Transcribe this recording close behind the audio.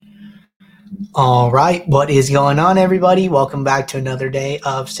All right, what is going on, everybody? Welcome back to another day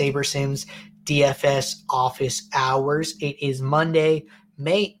of Saber Sims DFS office hours. It is Monday,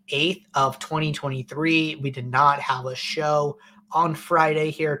 May 8th of 2023. We did not have a show on Friday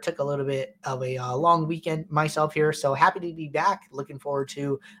here. Took a little bit of a long weekend myself here, so happy to be back. Looking forward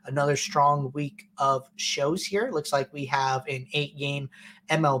to another strong week of shows here. Looks like we have an 8-game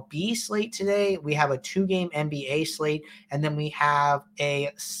MLB slate today. We have a 2-game NBA slate, and then we have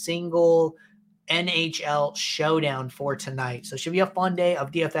a single NHL showdown for tonight. So it should be a fun day of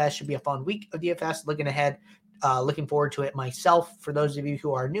DFS. Should be a fun week of DFS. Looking ahead, looking forward to it myself. For those of you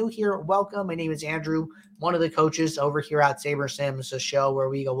who are new here, welcome. My name is Andrew, one of the coaches over here at Saber Sims, a show where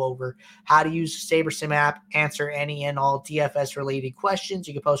we go over how to use the Saber Sim app, answer any and all DFS related questions.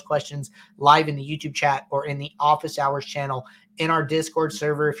 You can post questions live in the YouTube chat or in the office hours channel in our Discord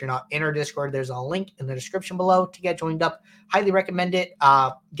server. If you're not in our Discord, there's a link in the description below to get joined up. Highly recommend it.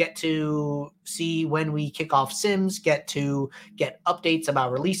 Get to see when we kick off Sims, get to get updates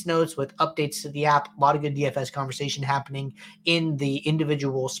about release notes with updates to the app. A lot of good DFS conversation happening in the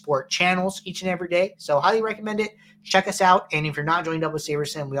individual sport channels each and every day. So highly recommend it. Check us out. And if you're not joined up with Saber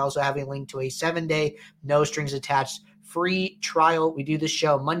Sim, we also have a link to a 7-day, no strings attached free trial. We do this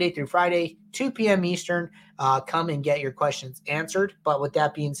show Monday through Friday, 2 p.m. Eastern. Come and get your questions answered. But with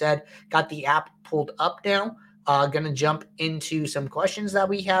that being said, got the app pulled up now. Going to jump into some questions that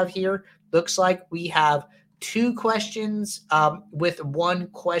we have here. Looks like we have 2 questions with 1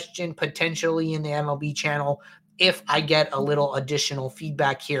 question potentially in the MLB channel if I get a little additional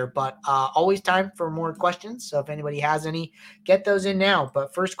feedback here. But always time for more questions. So if anybody has any, get those in now.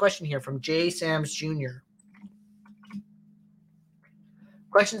 But first question here from J. Sams Jr.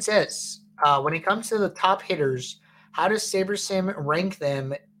 Question says, when it comes to the top hitters, how does SaberSim rank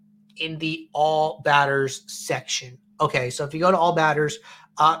them in the all batters section? Okay, so if you go to all batters,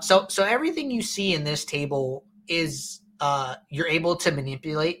 so everything you see in this table is you're able to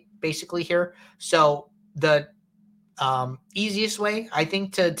manipulate basically here. So the easiest way I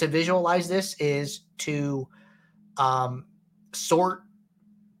think to visualize this is to sort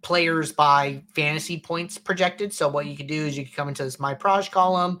players by fantasy points projected. So what you can do is you can come into this My Proj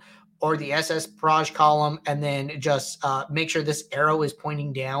column or the SS Proj column, and then just make sure this arrow is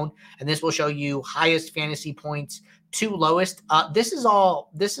pointing down, and this will show you highest fantasy points to lowest. This is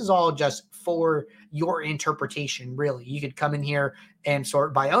all just for your interpretation, really. You could come in here and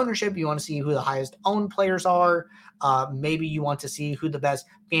sort by ownership. You want to see who the highest owned players are. Maybe you want to see who the best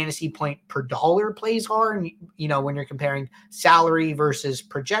fantasy point per dollar plays are. And, when you're comparing salary versus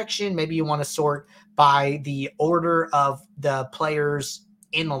projection, maybe you want to sort by the order of the players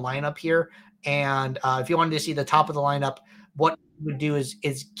in the lineup here. And if you wanted to see the top of the lineup, what you would do is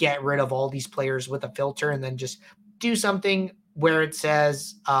get rid of all these players with a filter and then just do something where it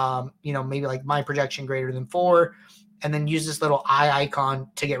says, maybe like my projection greater than 4, and then use this little eye icon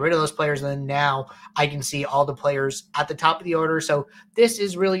to get rid of those players. And then now I can see all the players at the top of the order. So this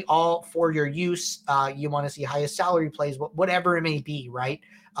is really all for your use. You want to see highest salary plays, whatever it may be, right?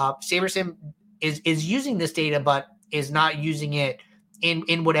 SaberSim is using this data, but is not using it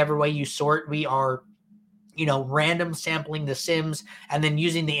in whatever way you sort. We are random sampling the Sims and then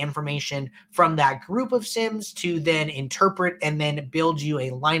using the information from that group of Sims to then interpret and then build you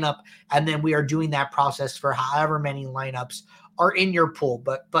a lineup. And then we are doing that process for however many lineups are in your pool.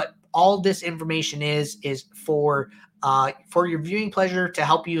 But all this information is for your viewing pleasure, to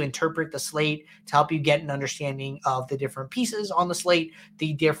help you interpret the slate, to help you get an understanding of the different pieces on the slate,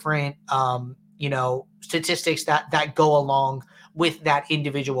 the different statistics that go along with that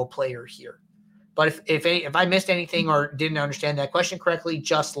individual player here. But if I missed anything or didn't understand that question correctly,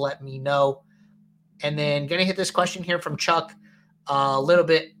 just let me know. And then going to hit this question here from Chuck. A little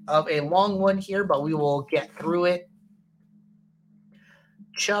bit of a long one here, but we will get through it.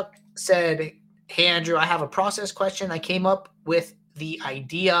 Chuck said, hey, Andrew, I have a process question. I came up with the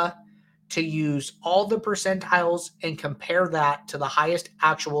idea to use all the percentiles and compare that to the highest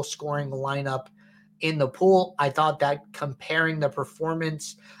actual scoring lineup in the pool. I thought that comparing the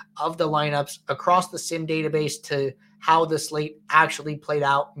performance of the lineups across the sim database to how the slate actually played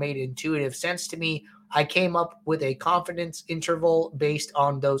out made intuitive sense to me. I came up with a confidence interval based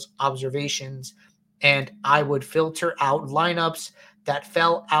on those observations, and I would filter out lineups that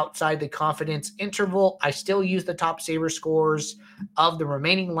fell outside the confidence interval. I still use the top saver scores of the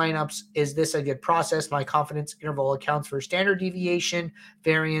remaining lineups. Is this a good process? My confidence interval accounts for standard deviation,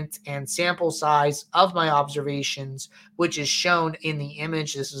 variance, and sample size of my observations, which is shown in the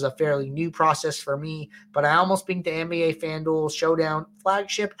image. This is a fairly new process for me, but I almost beat the NBA FanDuel Showdown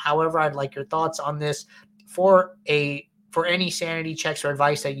flagship. However, I'd like your thoughts on this for a for any sanity checks or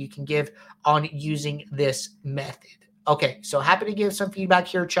advice that you can give on using this method. Okay, so happy to give some feedback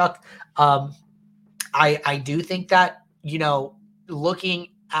here, Chuck. I do think that, looking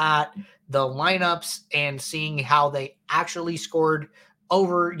at the lineups and seeing how they actually scored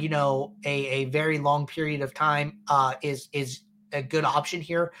over, a very long period of time is a good option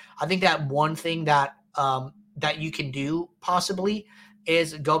here. I think that one thing that that you can do possibly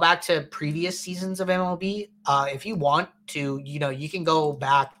is go back to previous seasons of MLB. If you want to, you can go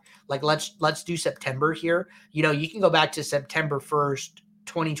back, like let's do September here. You can go back to September 1st,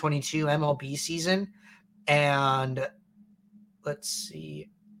 2022 MLB season, and let's see.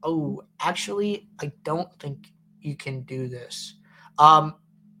 Oh, actually, I don't think you can do this.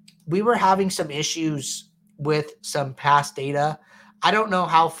 We were having some issues with some past data. I don't know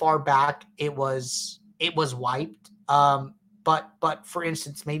how far back it was wiped. But for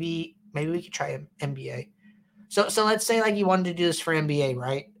instance, maybe we could try NBA. So let's say like you wanted to do this for NBA,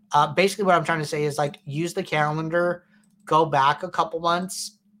 right? Basically what I'm trying to say is like use the calendar, go back a couple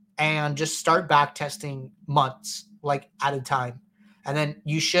months, and just start back testing months like at a time. And then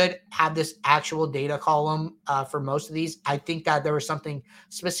you should have this actual data column for most of these. I think that there was something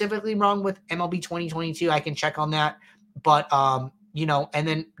specifically wrong with MLB 2022. I can check on that. But and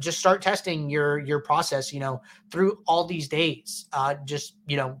then just start testing your process, through all these days. Just,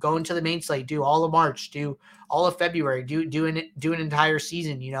 go into the main slate, do all of March, do all of February, do an entire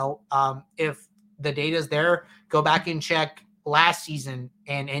season. If the data is there, go back and check last season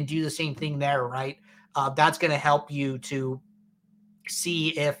and do the same thing there, right? That's going to help you to see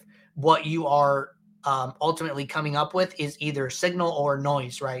if what you are ultimately coming up with is either signal or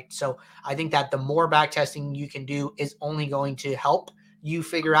noise, right? So I think that the more back testing you can do is only going to help you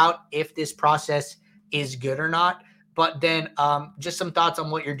figure out if this process is good or not. But then just some thoughts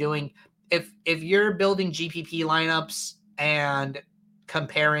on what you're doing. If you're building GPP lineups and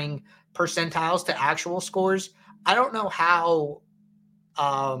comparing percentiles to actual scores, I don't know how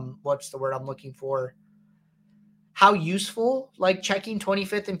what's the word I'm looking for? How useful like checking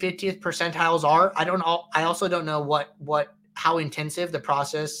 25th and 50th percentiles are. I don't know. I also don't know how intensive the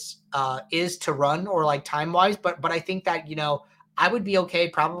process is to run or like time wise, but I think that, I would be okay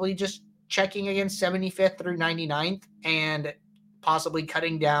probably just checking against 75th through 99th and possibly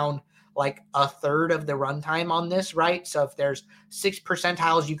cutting down like a third of the runtime on this, right? So if there's 6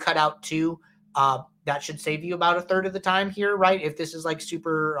 percentiles, you cut out 2, that should save you about a third of the time here, right? If this is like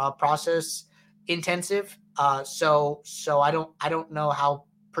super process intensive. So I don't know how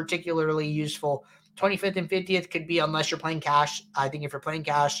particularly useful 25th and 50th could be unless you're playing cash. I think if you're playing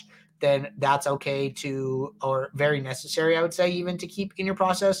cash, then that's okay or very necessary, I would say, even to keep in your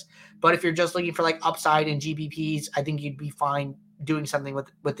process. But if you're just looking for like upside in GPPs, I think you'd be fine doing something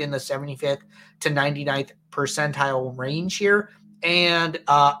within the 75th to 99th percentile range here. And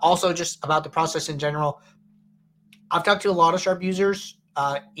also just about the process in general, I've talked to a lot of sharp users,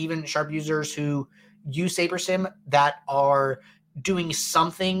 even sharp users who use SaberSim that are doing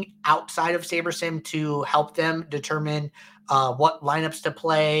something outside of SaberSim to help them determine what lineups to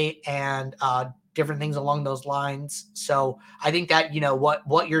play and different things along those lines. So I think that,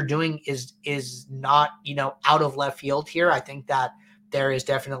 what you're doing is not, out of left field here. I think that there is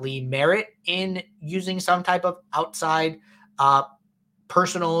definitely merit in using some type of outside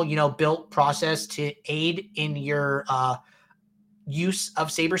personal, built process to aid in your use of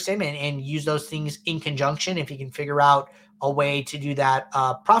SaberSim and use those things in conjunction if you can figure out a way to do that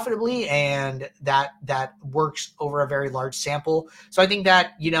profitably and that works over a very large sample. So I think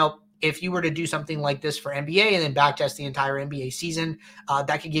that, if you were to do something like this for NBA and then backtest the entire NBA season,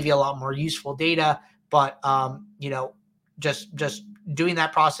 that could give you a lot more useful data. But, just doing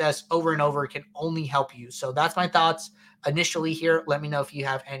that process over and over can only help you. So that's my thoughts initially here. Let me know if you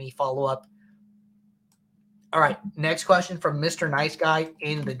have any follow-up. All right, next question from Mr. Nice Guy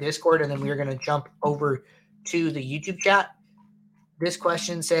in the Discord, and then we're going to jump over to the YouTube chat. This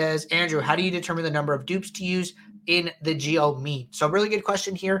question says, Andrew, how do you determine the number of dupes to use in the geo mean? So really good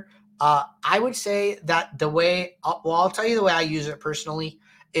question here. I would say that I'll tell you the way I use it personally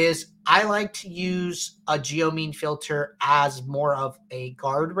is I like to use a geo mean filter as more of a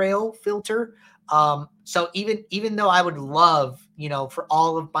guardrail filter. So even though I would love, for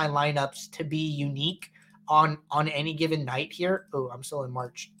all of my lineups to be unique on any given night here. Oh, I'm still in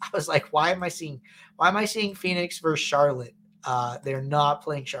March. I was like, why am I seeing Phoenix versus Charlotte? They're not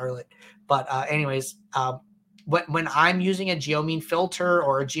playing Charlotte. But anyways, when I'm using a geomean filter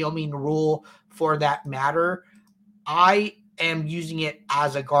or a geomean rule for that matter, I am using it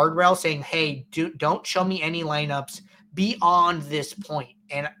as a guardrail saying, hey, don't show me any lineups beyond this point.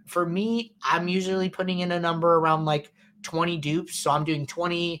 And for me, I'm usually putting in a number around like 20 dupes. So I'm doing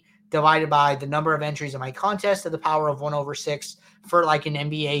 20 divided by the number of entries in my contest to the power of 1/6 for like an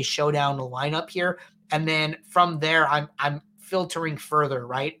NBA showdown lineup here. And then from there, I'm filtering further,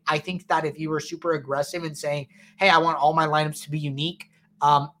 right? I think that if you were super aggressive and saying, hey, I want all my lineups to be unique,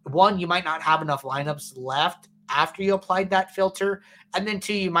 one, you might not have enough lineups left after you applied that filter. And then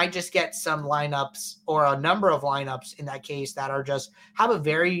two, you might just get some lineups or a number of lineups in that case that are just have a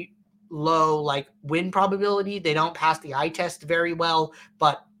very low like win probability. They don't pass the eye test very well,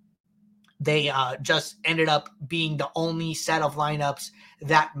 but they just ended up being the only set of lineups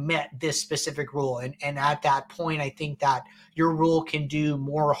that met this specific rule. And at that point, I think that your rule can do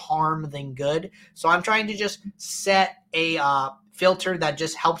more harm than good. So I'm trying to just set a filter that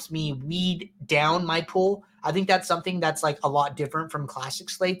just helps me weed down my pool. I think that's something that's like a lot different from classic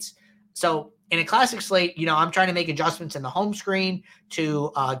slates. So in a classic slate, I'm trying to make adjustments in the home screen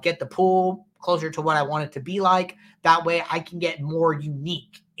to get the pool closer to what I want it to be like. That way I can get more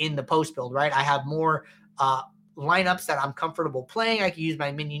unique in the post build, right? I have more lineups that I'm comfortable playing. I can use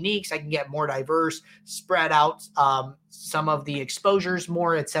my min uniques. I can get more diverse, spread out some of the exposures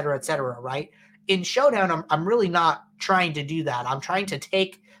more, et cetera, right? In Showdown, I'm really not trying to do that. I'm trying to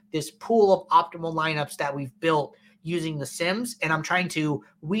take this pool of optimal lineups that we've built using the Sims, and I'm trying to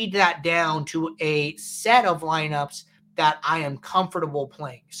weed that down to a set of lineups that I am comfortable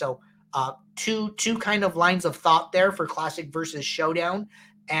playing. So two kind of lines of thought there for Classic versus Showdown.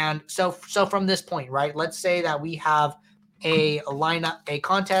 And so from this point, right, let's say that we have a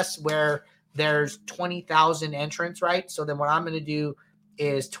contest where there's 20,000 entrants, right? So then what I'm going to do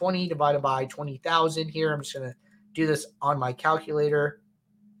is 20 divided by 20,000 here. I'm just going to do this on my calculator.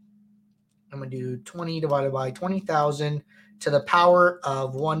 I'm going to do 20 divided by 20,000 to the power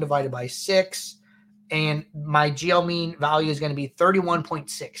of 1 divided by 6. And my GL mean value is going to be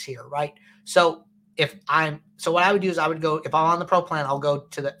 31.6 here, right? So what I would do is I would go, if I'm on the pro plan, I'll go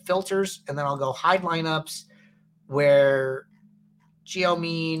to the filters and then I'll go hide lineups where GL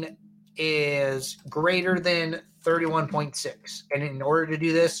mean is greater than 31.6. And in order to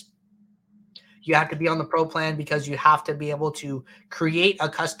do this, you have to be on the pro plan because you have to be able to create a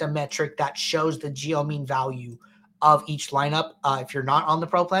custom metric that shows the GL mean value of each lineup. If you're not on the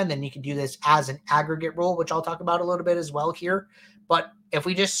pro plan, then you can do this as an aggregate rule, which I'll talk about a little bit as well here. But if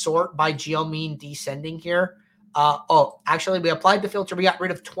we just sort by GL mean descending here, actually we applied the filter. We got rid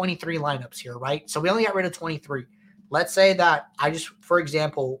of 23 lineups here, right? So we only got rid of 23. Let's say that I just, for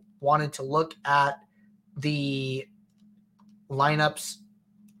example, wanted to look at the lineups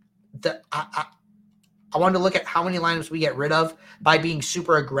that I wanted to look at how many lineups we get rid of by being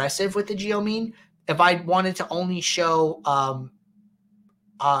super aggressive with the GL mean. If I wanted to only show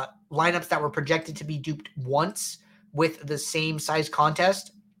lineups that were projected to be duped once with the same size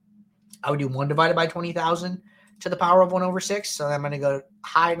contest, I would do 1 divided by 20,000 to the power of 1/6. So I'm going to go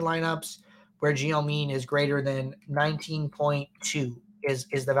hide lineups where GL mean is greater than 19.2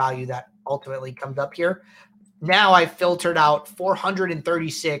 is the value that ultimately comes up here. Now I've filtered out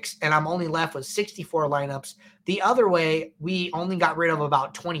 436 and I'm only left with 64 lineups. The other way, we only got rid of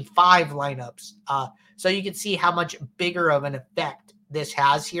about 25 lineups. So you can see how much bigger of an effect this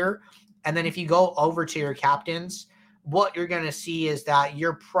has here. And then if you go over to your captains, what you're going to see is that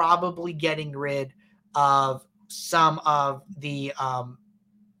you're probably getting rid of some of the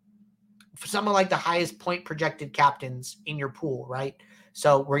like the highest point projected captains in your pool, right?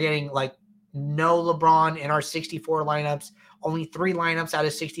 So we're getting like no LeBron in our 64 lineups, only 3 lineups out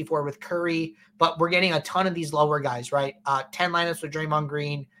of 64 with Curry, but we're getting a ton of these lower guys, right? 10 lineups with Draymond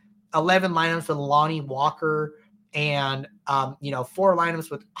Green, 11 lineups with Lonnie Walker, and 4 lineups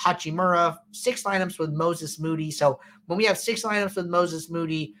with Hachimura, 6 lineups with Moses Moody. So when we have 6 lineups with Moses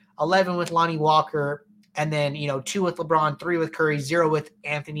Moody, 11 with Lonnie Walker, and then 2 with LeBron, 3 with Curry, 0 with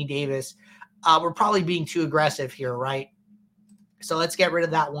Anthony Davis, we're probably being too aggressive here, right? So let's get rid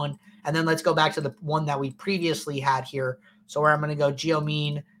of that one. And then let's go back to the one that we previously had here. So where I'm going to go GL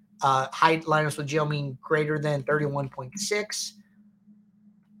mean, hide lineups with GL mean greater than 31.6.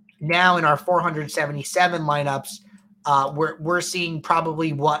 Now in our 477 lineups, we're seeing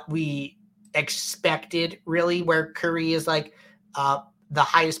probably what we expected, really, where Curry is like the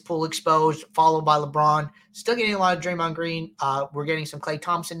highest pool exposed, followed by LeBron. Still getting a lot of Draymond Green. We're getting some Klay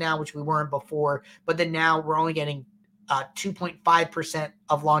Thompson now, which we weren't before. But then now we're only getting 2.5%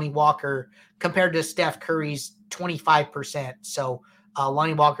 of Lonnie Walker compared to Steph Curry's 25%. So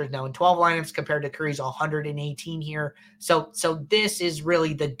Lonnie Walker is now in 12 lineups compared to Curry's 118 here. So this is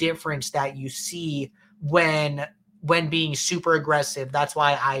really the difference that you see when being super aggressive. That's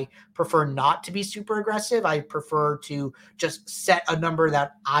why I prefer not to be super aggressive. I prefer to just set a number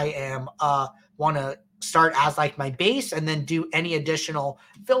that I am want to start as like my base and then do any additional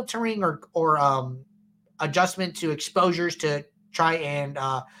filtering or adjustment to exposures to try and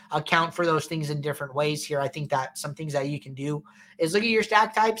account for those things in different ways here. I think that some things that you can do is look at your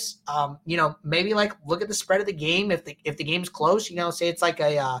stack types. Maybe like look at the spread of the game. If the game's close, say it's like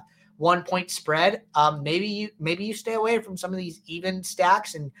a 1 point spread. Maybe you stay away from some of these even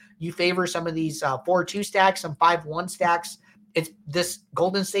stacks and you favor some of these 4-2 stacks, some 5-1 stacks. It's this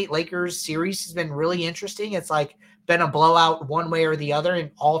Golden State Lakers series has been really interesting. It's like been a blowout one way or the other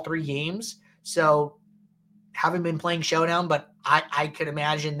in all 3 games. So haven't been playing Showdown, but I could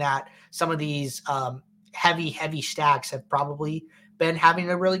imagine that some of these heavy stacks have probably been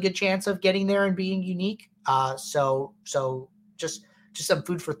having a really good chance of getting there and being unique. So just some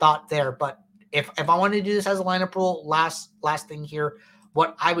food for thought there. But if I wanted to do this as a lineup rule, last thing here,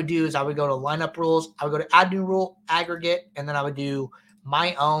 what I would do is I would go to lineup rules. I would go to add new rule, aggregate, and then I would do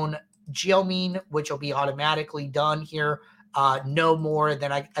my own geomean, which will be automatically done here. No more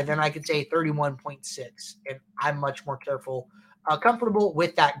than I could say 31.6. And I'm much more comfortable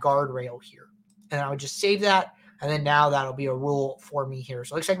with that guardrail here. And I would just save that. And then now that'll be a rule for me here.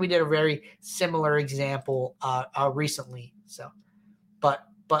 So it looks like we did a very similar example recently. So,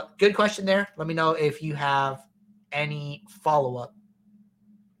 but good question there. Let me know if you have any follow-up.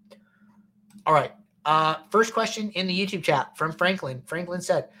 All right. First question in the YouTube chat from Franklin. Franklin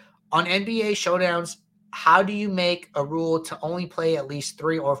said, on NBA showdowns, how do you make a rule to only play at least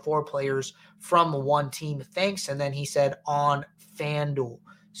 3 or 4 players from one team? Thanks. And then he said on FanDuel.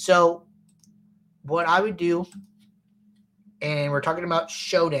 So what I would do, and we're talking about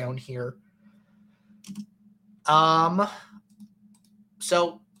showdown here.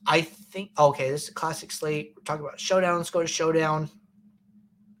 So I think, okay, this is a classic slate. We're talking about showdown. Let's go to showdown.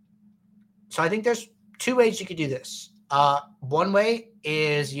 So I think there's 2 ways you could do this. One way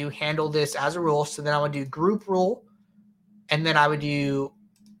is you handle this as a rule. So then I would do group rule, and then I would do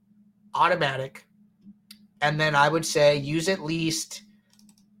automatic, and then I would say use at least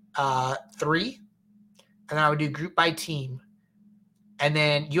 3, and then I would do group by team, and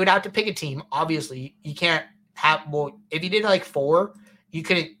then you would have to pick a team. Obviously, you can't have, well, if you did like 4, you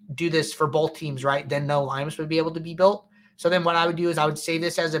couldn't do this for both teams, right? Then no lineups would be able to be built. So then what I would do is I would save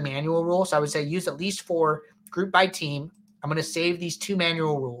this as a manual rule. So I would say use at least 4, group by team. I'm going to save these 2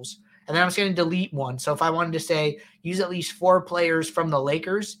 manual rules, and then I'm just going to delete 1. So if I wanted to say use at least 4 players from the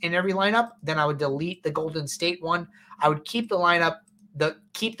Lakers in every lineup, then I would delete the Golden State one. I would keep the lineup,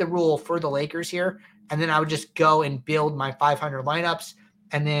 keep the rule for the Lakers here, and then I would just go and build my 500 lineups,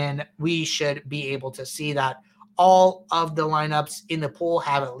 and then we should be able to see that all of the lineups in the pool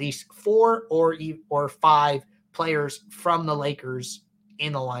have at least 4 or 5 players from the Lakers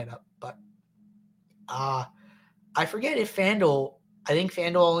in the lineup. But I forget if FanDuel, I think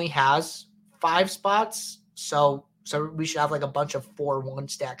FanDuel only has 5 spots. So we should have like a bunch of 4-1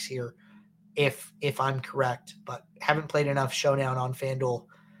 stacks here if I'm correct, but haven't played enough showdown on FanDuel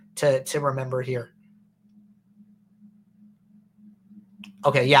to remember here.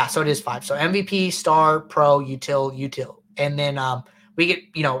 Okay, yeah, so it is 5. So MVP, star, pro, util. And then we get,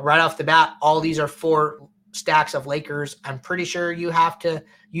 right off the bat, all these are 4 stacks of Lakers. I'm pretty sure you have to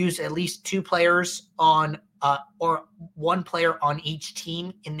use at least 2 players on or 1 player on each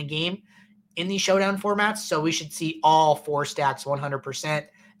team in the game in these showdown formats. So we should see all 4 stacks 100%,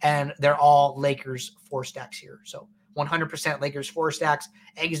 and they're all Lakers 4 stacks here. So 100% Lakers 4 stacks,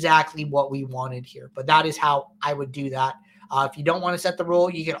 exactly what we wanted here. But that is how I would do that. If you don't want to set the rule,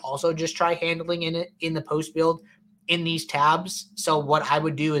 you can also just try handling it in the post build in these tabs. So what I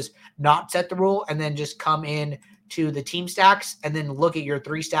would do is not set the rule and then just come in to the team stacks and then look at your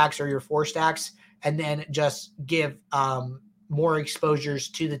 3 stacks or your 4 stacks and then just give more exposures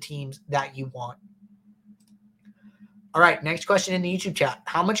to the teams that you want. All right, next question in the YouTube chat.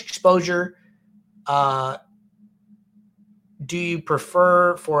 How much exposure do you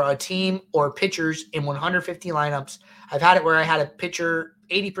prefer for a team or pitchers in 150 lineups? I've had it where I had a pitcher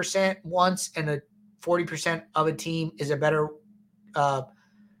 80% once and a 40% of a team. Is it better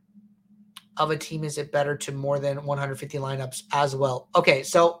to more than 150 lineups as well? Okay,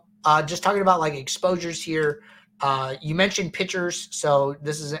 so just talking about like exposures here. You mentioned pitchers, so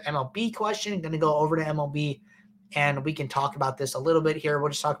this is an MLB question. I'm going to go over to MLB, and we can talk about this a little bit here. We'll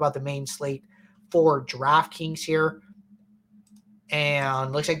just talk about the main slate for DraftKings here.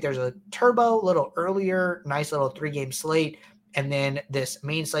 And looks like there's a turbo a little earlier, nice little 3-game slate, and then this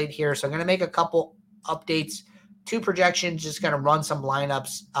main slate here. So I'm going to make a couple updates to projections, just going to run some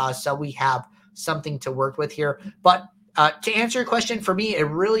lineups so we have something to work with here. But to answer your question, for me, it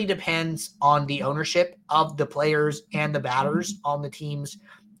really depends on the ownership of the players and the batters on the teams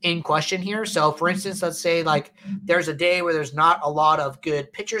in question here. So for instance, let's say like there's a day where there's not a lot of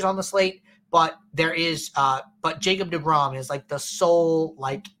good pitchers on the slate, but there is but Jacob deGrom is like the sole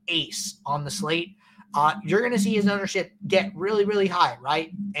like ace on the slate. You're going to see his ownership get really, really high,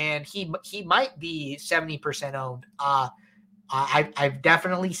 right? And he might be 70% owned. I've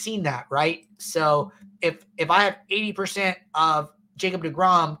definitely seen that, right? So if I have 80% of Jacob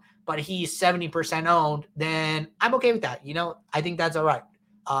deGrom, but he's 70% owned, then I'm okay with that. I think that's all right.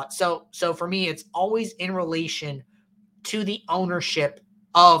 So for me, it's always in relation to the ownership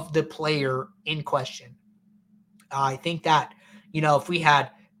of the player in question. I think that, if we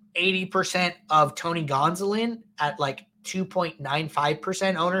had 80% of Tony Gonsolin at like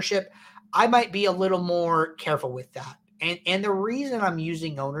 2.95% ownership, I might be a little more careful with that. And the reason I'm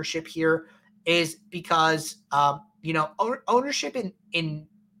using ownership here is because, ownership in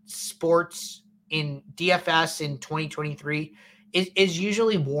sports, in DFS in 2023 is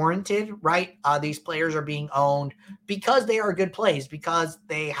usually warranted, right? These players are being owned because they are good plays, because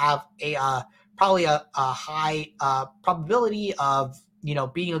they have probably a high probability of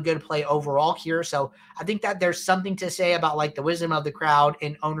being a good play overall here. So I think that there's something to say about like the wisdom of the crowd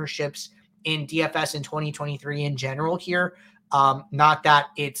and ownerships in DFS in 2023 in general here. Not that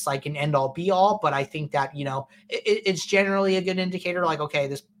it's like an end all be all, but I think that it's generally a good indicator. Like, okay,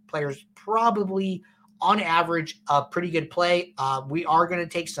 this player's probably on average a pretty good play. We are going to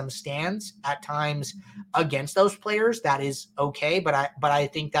take some stands at times against those players. That is okay, but I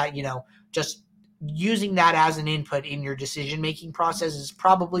think that just using that as an input in your decision-making process is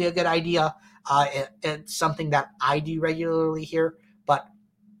probably a good idea. It's something that I do regularly here. But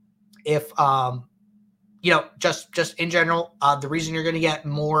if, just in general, the reason you're going to get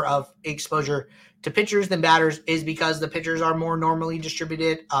more of exposure to pitchers than batters is because the pitchers are more normally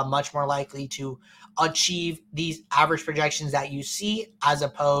distributed, much more likely to achieve these average projections that you see as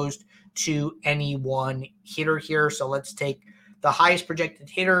opposed to any one hitter here. So let's take the highest projected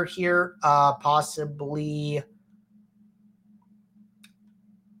hitter here, possibly.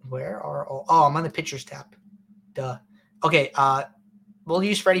 I'm on the pitchers tab. Duh. Okay. We'll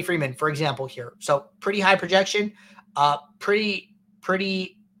use Freddie Freeman, for example, here. So pretty high projection, pretty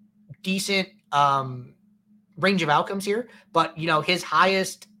decent range of outcomes here. But, his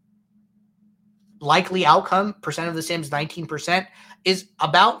highest likely outcome, percent of the Sims, 19%, is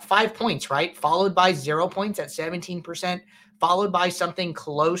about 5 points, right? Followed by 0 points at 17%, followed by something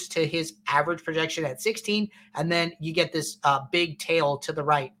close to his average projection at 16. And then you get this big tail to the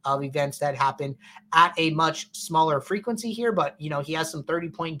right of events that happen at a much smaller frequency here. But, he has some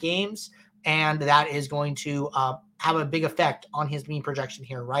 30-point games, and that is going to have a big effect on his mean projection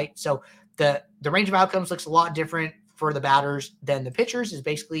here, right? So the range of outcomes looks a lot different for the batters than the pitchers is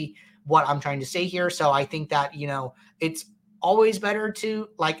basically what I'm trying to say here. So I think that, it's always better to,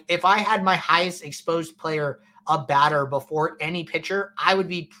 like, if I had my highest exposed player a batter before any pitcher, I would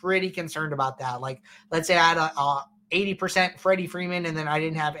be pretty concerned about that. Like, let's say I had a 80% Freddie Freeman and then I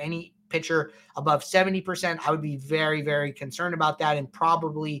didn't have any pitcher above 70%. I would be very, very concerned about that and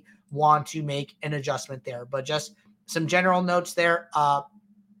probably want to make an adjustment there. But just some general notes there.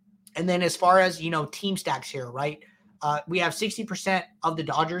 And then as far as, team stacks here, right? We have 60% of the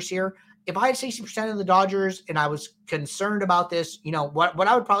Dodgers here. If I had 60% of the Dodgers and I was concerned about this, what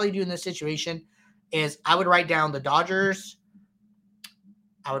I would probably do in this situation is I would write down the Dodgers.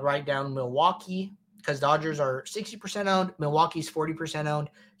 I would write down Milwaukee because Dodgers are 60% owned. Milwaukee's 40% owned.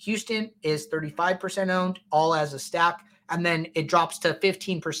 Houston is 35% owned, all as a stack. And then it drops to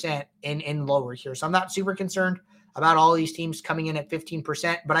 15% in lower here. So I'm not super concerned about all these teams coming in at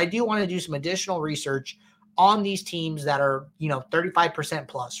 15%, but I do want to do some additional research on these teams that are, 35%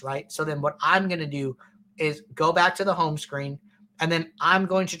 plus, right? So then what I'm going to do is go back to the home screen, and then I'm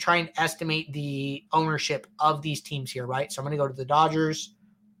going to try and estimate the ownership of these teams here, right? So I'm going to go to the Dodgers.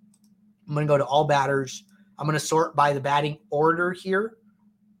 I'm going to go to all batters. I'm going to sort by the batting order here.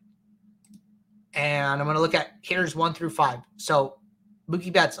 And I'm going to look at hitters 1 through 5. So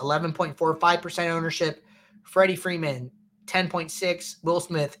Mookie Betts, 11.45% ownership. Freddie Freeman, 10.6, Will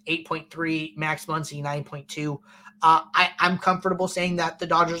Smith, 8.3, Max Muncy, 9.2. I'm comfortable saying that the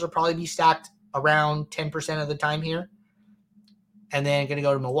Dodgers will probably be stacked around 10% of the time here. And then going to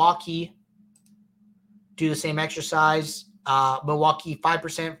go to Milwaukee, do the same exercise. Milwaukee,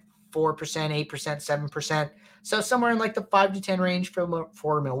 5%, 4%, 8%, 7%. So somewhere in like the 5 to 10 range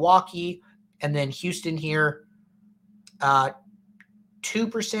for Milwaukee. And then Houston here, 2%,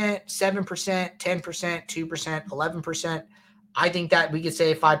 7%, 10%, 2%, 11%. I think that we could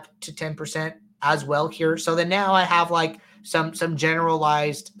say 5 to 10% as well here. So then now I have like some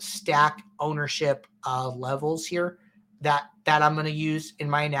generalized stack ownership levels here. that I'm going to use in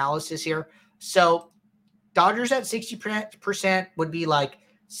my analysis here. So Dodgers at 60% would be like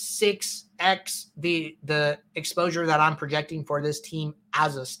 6x the exposure that I'm projecting for this team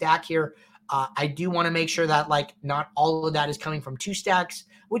as a stack here. I do want to make sure that like not all of that is coming from 2 stacks,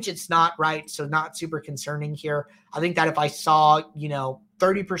 which it's not, right? So not super concerning here. I think that if I saw,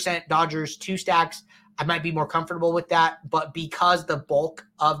 30% Dodgers 2 stacks, I might be more comfortable with that. But because the bulk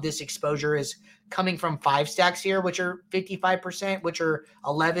of this exposure is coming from 5 stacks here, which are 55%, which are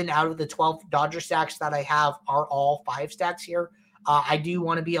 11 out of the 12 Dodger stacks that I have are all 5 stacks here. I do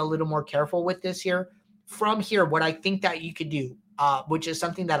want to be a little more careful with this here. From here, what I think that you could do, which is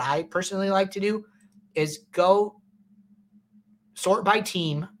something that I personally like to do, is go sort by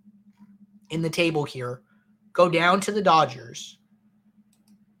team in the table here, go down to the Dodgers,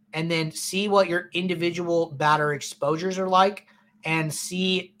 and then see what your individual batter exposures are like and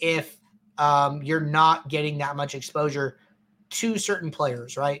see if you're not getting that much exposure to certain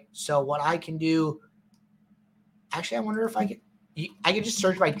players, right? So what I can do, actually, I wonder if I can just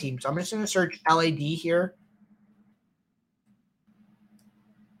search by team. So I'm just going to search LAD here.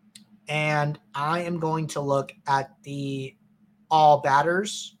 And I am going to look at the all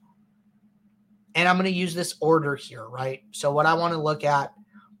batters. And I'm going to use this order here, right? So what I want to look at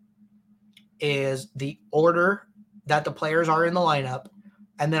is the order that the players are in the lineup.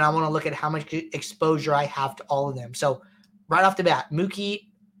 And then I want to look at how much exposure I have to all of them. So right off the bat, Mookie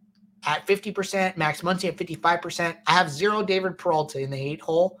at 50%, Max Muncy at 55%. I have 0 David Peralta in the 8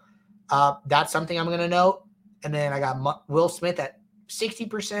 hole. That's something I'm going to note. And then I got Will Smith at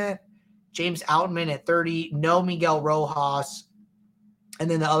 60%, James Outman at 30%, no Miguel Rojas. And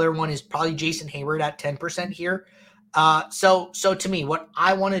then the other one is probably Jason Hayward at 10% here. So to me, what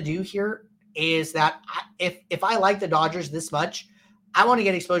I want to do here is that if I like the Dodgers this much, I want to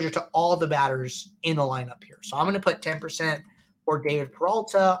get exposure to all the batters in the lineup here. So I'm going to put 10% for David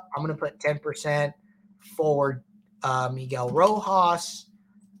Peralta. I'm going to put 10% for Miguel Rojas.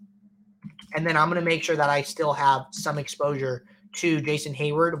 And then I'm going to make sure that I still have some exposure to Jason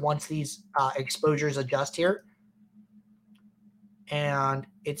Hayward once these exposures adjust here. And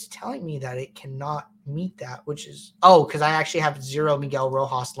it's telling me that it cannot meet that, which is, because I actually have 0 Miguel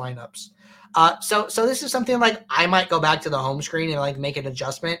Rojas lineups. So this is something like I might go back to the home screen and like make an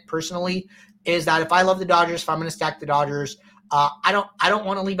adjustment personally, is that if I love the Dodgers, if I'm going to stack the Dodgers, I don't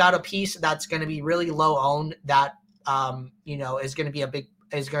want to leave out a piece that's going to be really low owned that, is going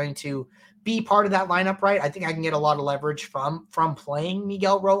to be part of that lineup, right? I think I can get a lot of leverage from playing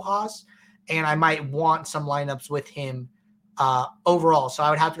Miguel Rojas, and I might want some lineups with him overall. So I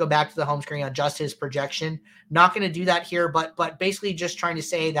would have to go back to the home screen, adjust his projection. Not going to do that here, but basically just trying to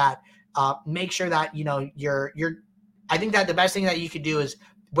say that make sure that, you're I think that the best thing that you could do is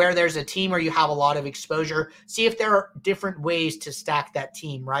where there's a team where you have a lot of exposure, see if there are different ways to stack that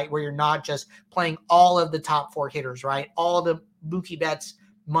team, right? Where you're not just playing all of the top 4 hitters, right? All the Mookie Betts,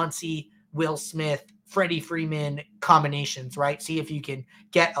 Muncy, Will Smith, Freddie Freeman combinations, right? See if you can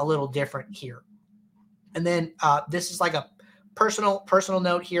get a little different here. And then this is like a personal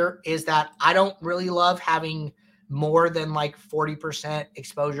note here, is that I don't really love having more than like 40%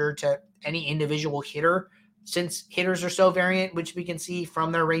 exposure to any individual hitter, since hitters are so variant, which we can see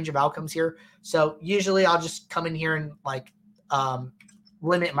from their range of outcomes here. So usually I'll just come in here and like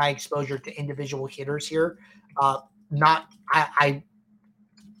limit my exposure to individual hitters here.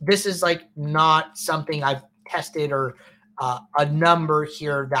 This is like not something I've tested or a number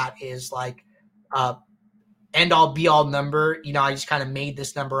here that is like end all be all number. I just kind of made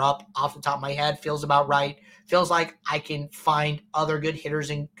this number up off the top of my head. Feels about right. Feels like I can find other good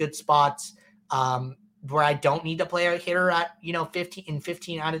hitters in good spots where I don't need to play a hitter at,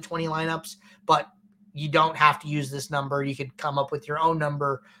 15 out of 20 lineups, but you don't have to use this number. You could come up with your own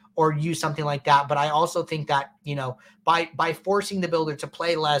number or use something like that. But I also think that, by forcing the builder to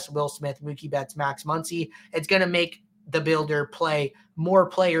play less Will Smith, Mookie Betts, Max Muncy, it's going to make the builder play more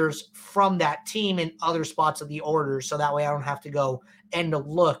players from that team in other spots of the order. So that way I don't have to go and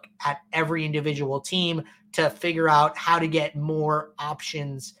look at every individual team to figure out how to get more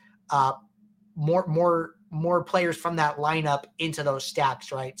options, more players from that lineup into those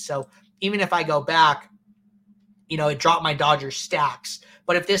stacks, right? So even if I go back, it dropped my Dodgers stacks.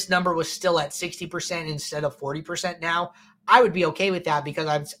 But if this number was still at 60% instead of 40% now, I would be okay with that,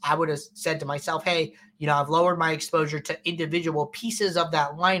 because I would have said to myself, hey, I've lowered my exposure to individual pieces of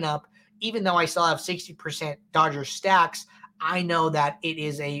that lineup. Even though I still have 60% Dodgers stacks, I know that it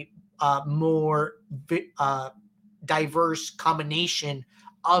is a more diverse combination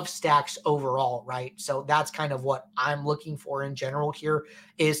of stacks overall, right? So that's kind of what I'm looking for in general here,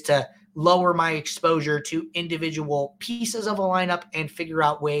 is to lower my exposure to individual pieces of a lineup and figure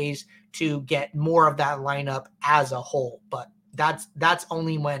out ways to get more of that lineup as a whole. But that's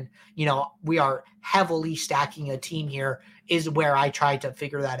only when, we are heavily stacking a team here is where I try to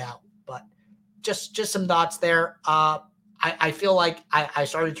figure that out. But just some thoughts there. I feel like I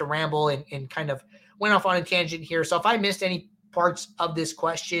started to ramble and kind of went off on a tangent here. So if I missed any parts of this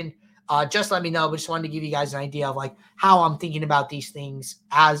question, just let me know. But just wanted to give you guys an idea of like how I'm thinking about these things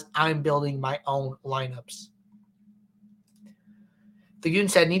as I'm building my own lineups. The Goon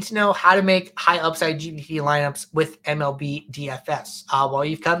said, need to know how to make high upside GPP lineups with MLB DFS. Well,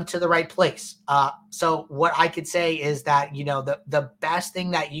 you've come to the right place. So what I could say is that, the best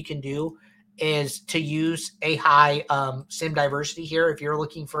thing that you can do is to use a high sim diversity here. If you're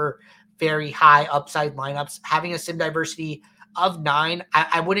looking for very high upside lineups, having a sim diversity of 9,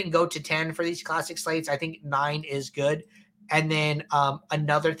 I wouldn't go to 10 for these classic slates. I think 9 is good. And then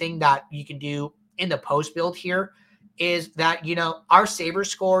another thing that you can do in the post build here is that, our saber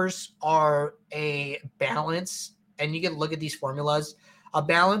scores are a balance, and you can look at these formulas, a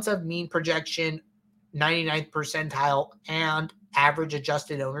balance of mean projection, 99th percentile, and average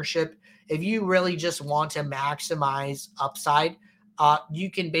adjusted ownership. If you really just want to maximize upside,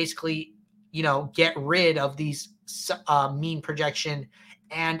 you can basically, get rid of these mean projection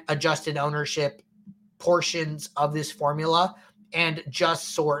and adjusted ownership portions of this formula and just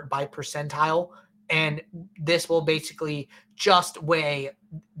sort by percentile. And this will basically be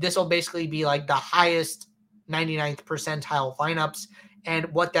like the highest 99th percentile lineups. And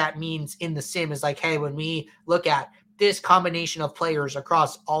what that means in the sim is like, hey, when we look at this combination of players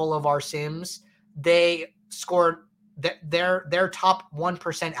across all of our sims, they scored their top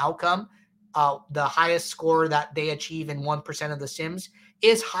 1% outcome. The highest score that they achieve in 1% of the sims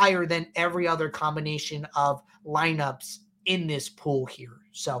is higher than every other combination of lineups in this pool here.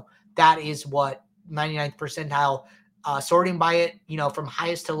 So that is what 99th percentile sorting by it, from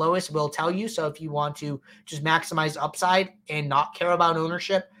highest to lowest will tell you. So if you want to just maximize upside and not care about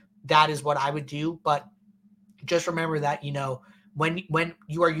ownership, that is what I would do. But just remember that, when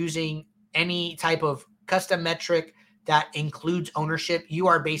you are using any type of custom metric that includes ownership, you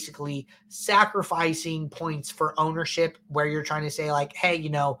are basically sacrificing points for ownership, where you're trying to say like,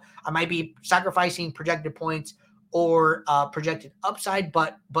 hey, I might be sacrificing projected points or projected upside,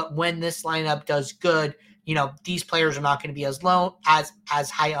 but when this lineup does good, these players are not going to be as low as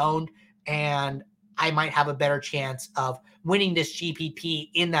high owned, and I might have a better chance of winning this GPP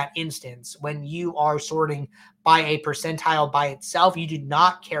in that instance. When you are sorting by a percentile by itself, you do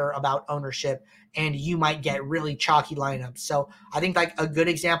not care about ownership, and you might get really chalky lineups. So I think like a good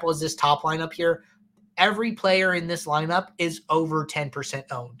example is this top lineup here. Every player in this lineup is over 10%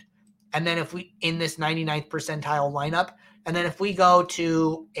 owned. And then if we, in this 99th percentile lineup, and then if we go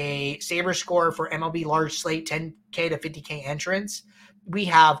to a saber score for MLB large slate, 10K to 50K entrance, we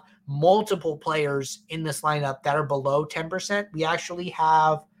have multiple players in this lineup that are below 10%. We actually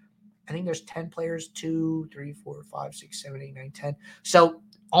have, I think there's 10 players, 2, 3, 4, 5, 6, 7, 8, 9, 10. So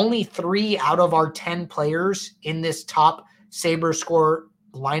only 3 out of our 10 players in this top saber score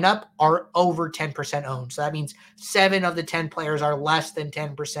lineup are over 10% owned. So that means 7 of the 10 players are less than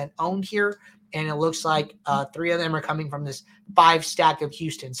 10% owned here. And it looks like 3 of them are coming from this 5 stack of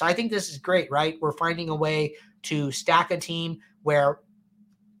Houston. So I think this is great, right? We're finding a way to stack a team where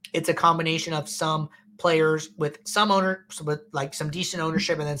it's a combination of some players with some with like some decent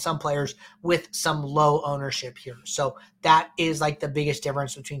ownership, and then some players with some low ownership here. So that is like the biggest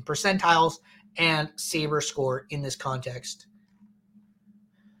difference between percentiles and saber score in this context.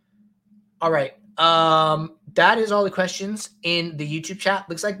 All right. That is all the questions in the YouTube chat.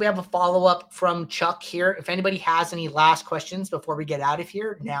 Looks like we have a follow-up from Chuck here. If anybody has any last questions before we get out of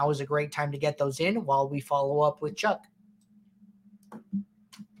here, now is a great time to get those in while we follow up with Chuck.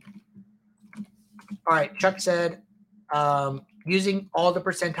 All right. Chuck said, using all the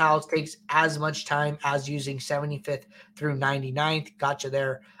percentiles takes as much time as using 75th through 99th. Gotcha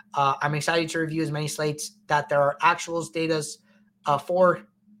there. I'm excited to review as many slates that there are actuals data for,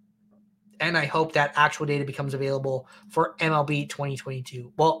 and I hope that actual data becomes available for MLB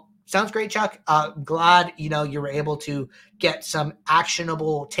 2022. Well, sounds great, Chuck. Glad, you were able to get some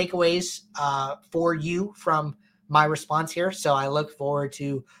actionable takeaways for you from my response here. So I look forward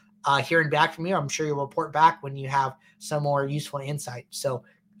to hearing back from you. I'm sure you'll report back when you have some more useful insight. So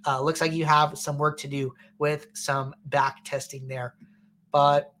looks like you have some work to do with some back testing there.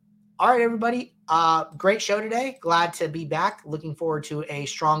 But all right, everybody. great show today. Glad to be back. Looking forward to a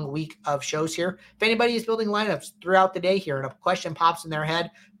strong week of shows here. If anybody is building lineups throughout the day here and a question pops in their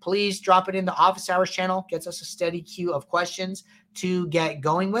head, please drop it in the Office Hours channel. Gets us a steady queue of questions to get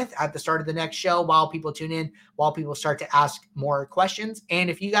going with at the start of the next show while people tune in, while people start to ask more questions. And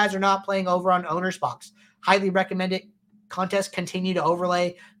if you guys are not playing over on Owner's Box, highly recommend it. Contests continue to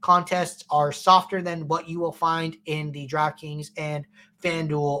overlay. Contests are softer than what you will find in the DraftKings and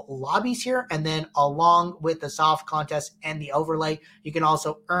FanDuel lobbies here. And then along with the soft contest and the overlay, you can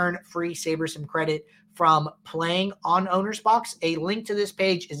also earn free SaberSim credit from playing on Owner's Box. A link to this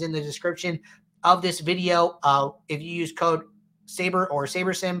page is in the description of this video. If you use code Saber or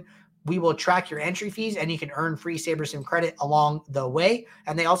SaberSim, we will track your entry fees and you can earn free SaberSim credit along the way.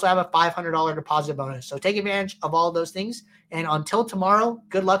 And they also have a $500 deposit bonus. So take advantage of all those things. And until tomorrow,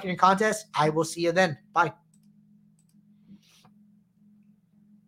 good luck in your contest. I will see you then. Bye.